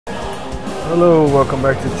Hello, welcome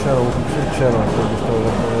back to the channel. Welcome to the channel. I hope you're still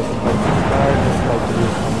looking at this. Just like the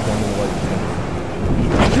video, comment down in the like.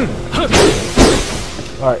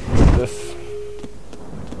 Alright, this.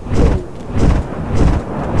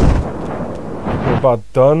 We're about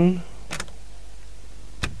done.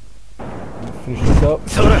 Finish this up.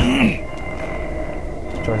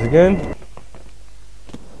 Try this again.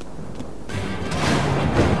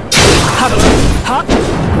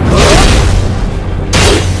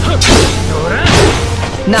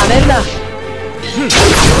なめんな。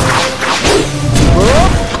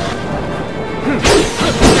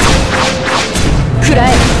くら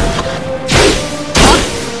え。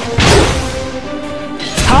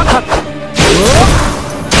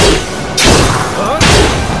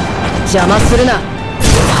邪魔するな。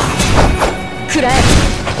くらえ。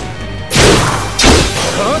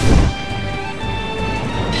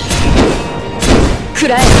く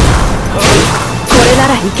らえ。これな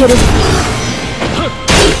らいける。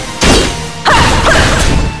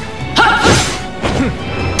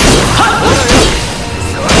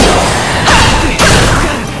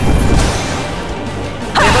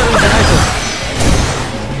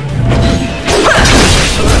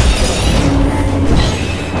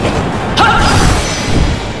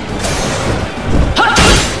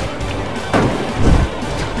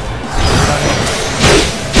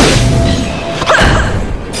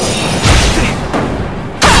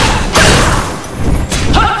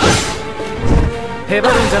へば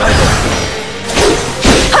るんじゃないぞ。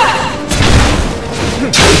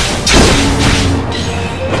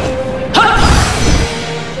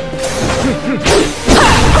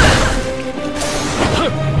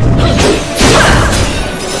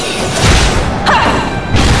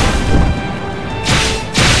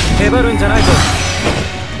へばるんじゃないぞ。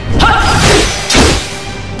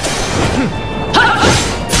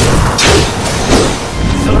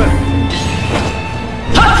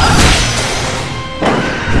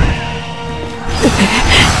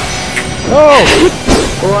No!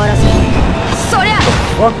 終わらせ。そりゃ。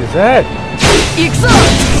What is that? 行くぞ。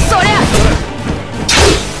そりゃ。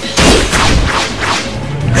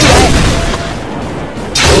くらえ。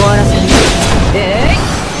終わらせ。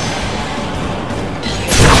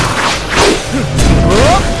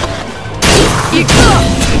行くぞ。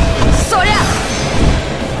そりゃ。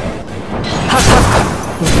はっはっ。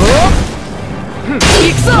行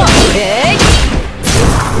くぞ。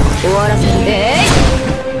終わらせ。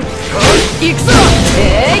行くぞ。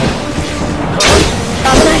危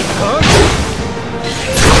ない。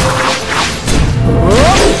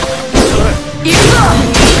行くぞ。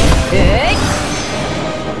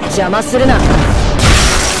邪魔するな。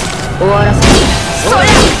終わらせ。そり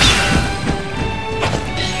ゃ。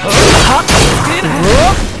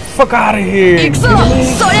Fuck out of here! 行くぞ。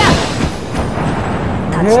そりゃ。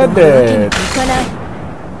立ち止まるわけにはいかない。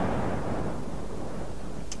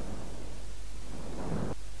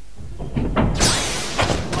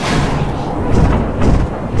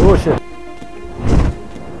Oh shit.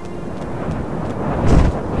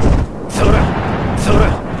 そらそら。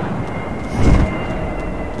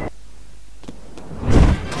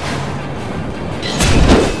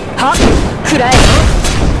はっくらえ。く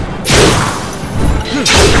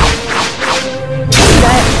ら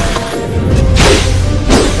え。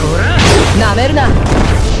なめるな。は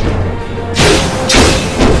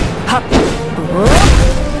っ。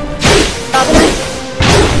危ない。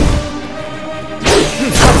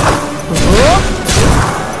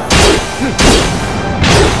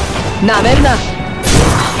なめるな。は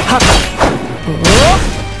っ。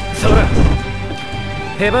そら。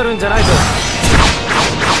へばるんじゃないぞ。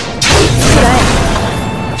くらえ。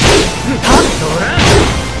はっ。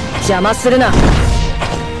邪魔するな。は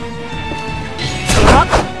っ。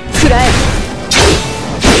くらえ。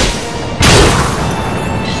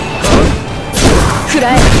く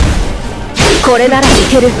らえ。これならい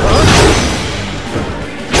ける。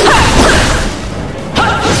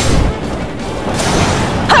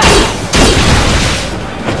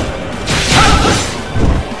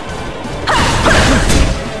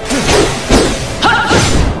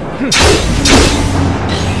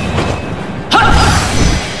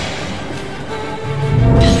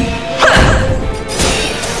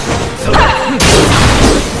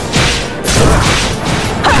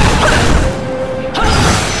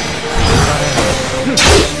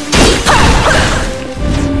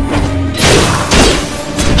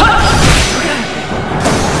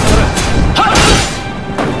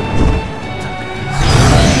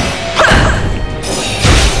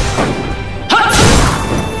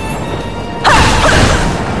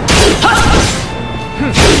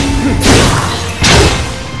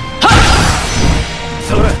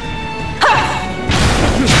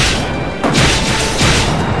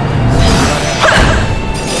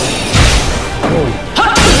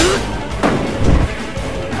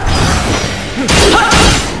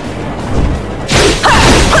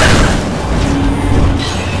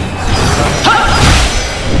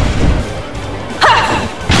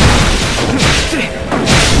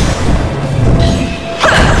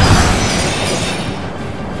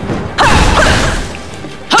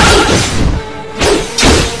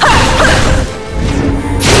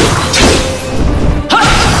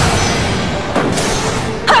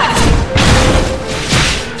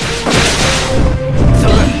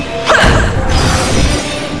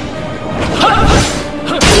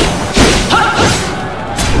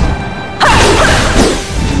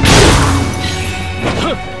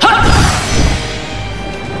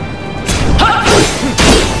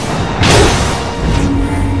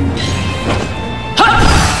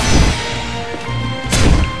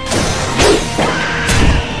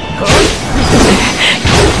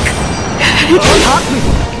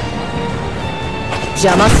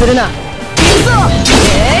邪魔するな。行くぞ。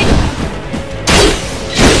えい。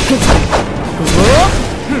お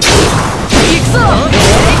行くぞ。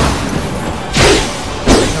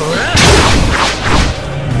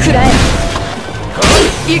くらえ。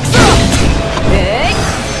行くぞ。えい。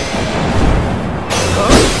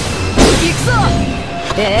行くぞ。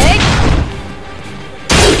え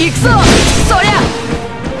い。行くぞ。そりゃ。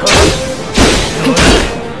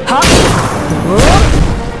はっ。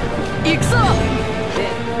行くぞ。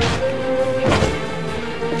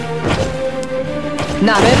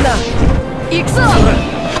なめんな。行くぞ。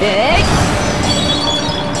えい。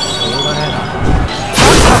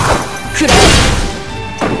くらえ。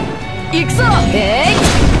行くぞ。えい。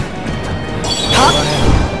はっ。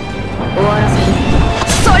終わらせる。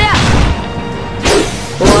そりゃ。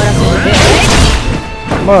終わらせる。えい。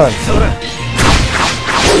まあ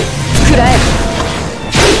くらえ。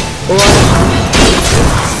終わらせる。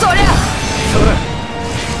そりゃ。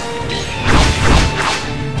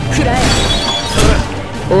くらえ。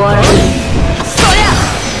終わらせる。そりゃ。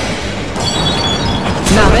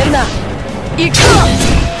なめんな。行くぞ。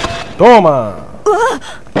どうま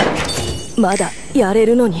まだやれ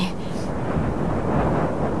るのに。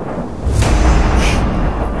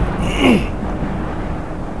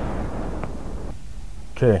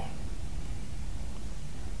Okay.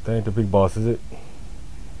 That ain't the big boss, is it?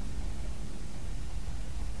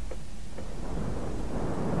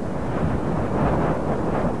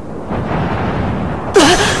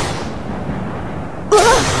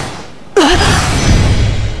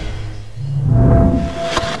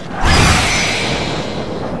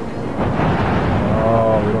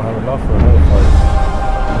 Oh, we don't have enough for another fight.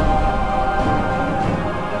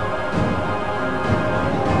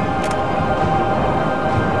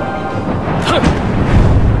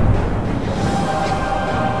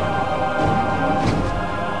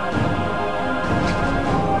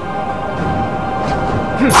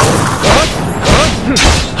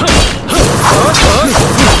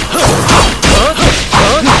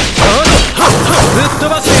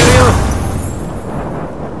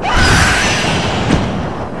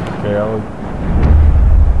 Okay, I was...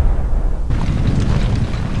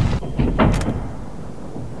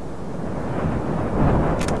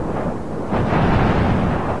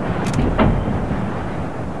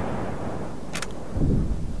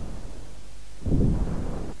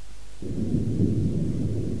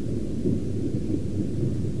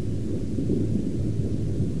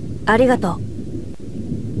「ありがとう」。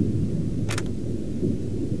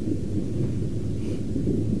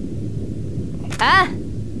ああ。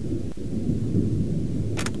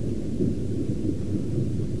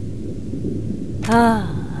ああ。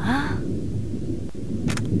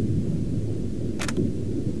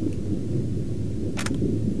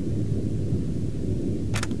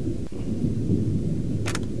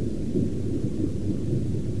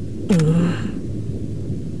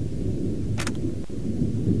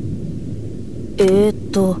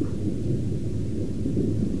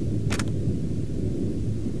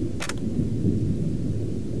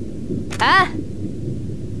ああ。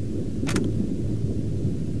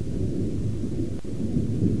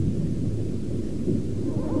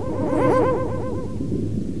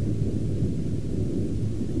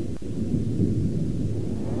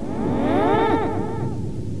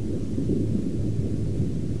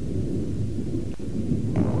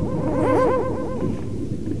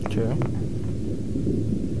Okay.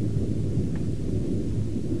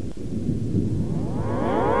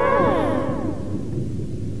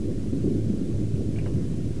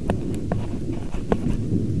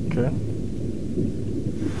 Okay.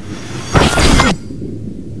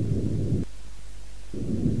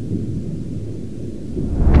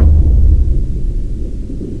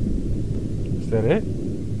 Is that it?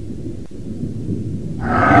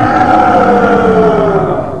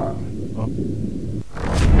 Oh.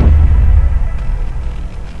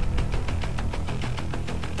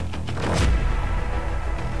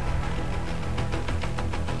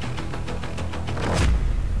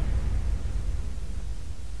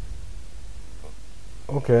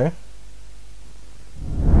 Okay.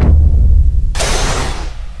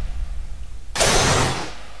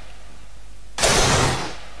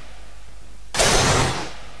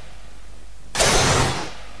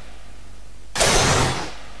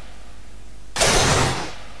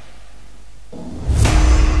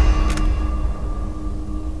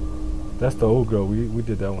 That's the old girl. We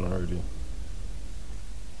did that one already.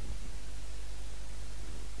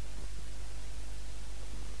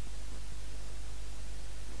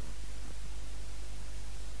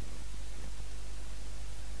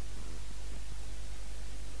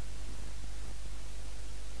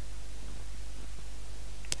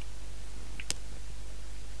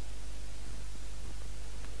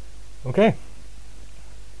 Okay.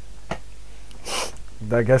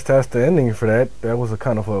 I guess that's the ending for that. That was a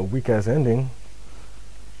kind of a weak ass ending.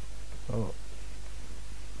 Oh.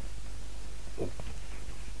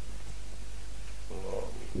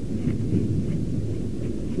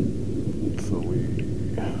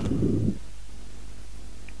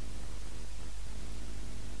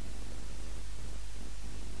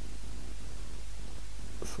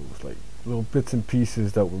 So it's like little bits and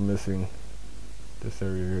pieces that were missing. This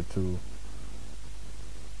area here too.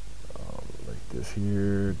 Like this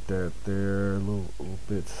here, that there, little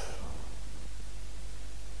bits.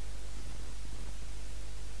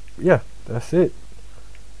 Yeah, that's it.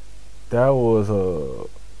 That was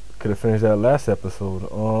could have finished that last episode.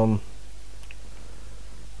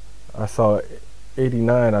 I saw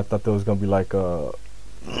 89. I thought there was gonna be like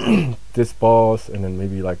this boss, and then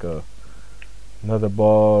maybe like another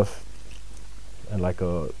boss, and like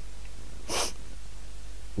a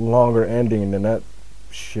longer ending than that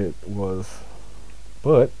shit was.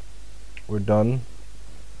 But we're done.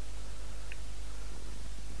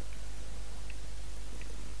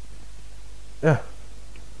 Yeah.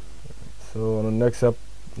 So on the next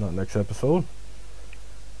episode,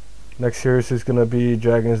 next series is gonna be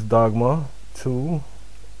Dragon's Dogma 2.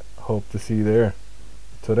 Hope to see you there.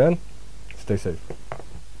 Till then, stay safe.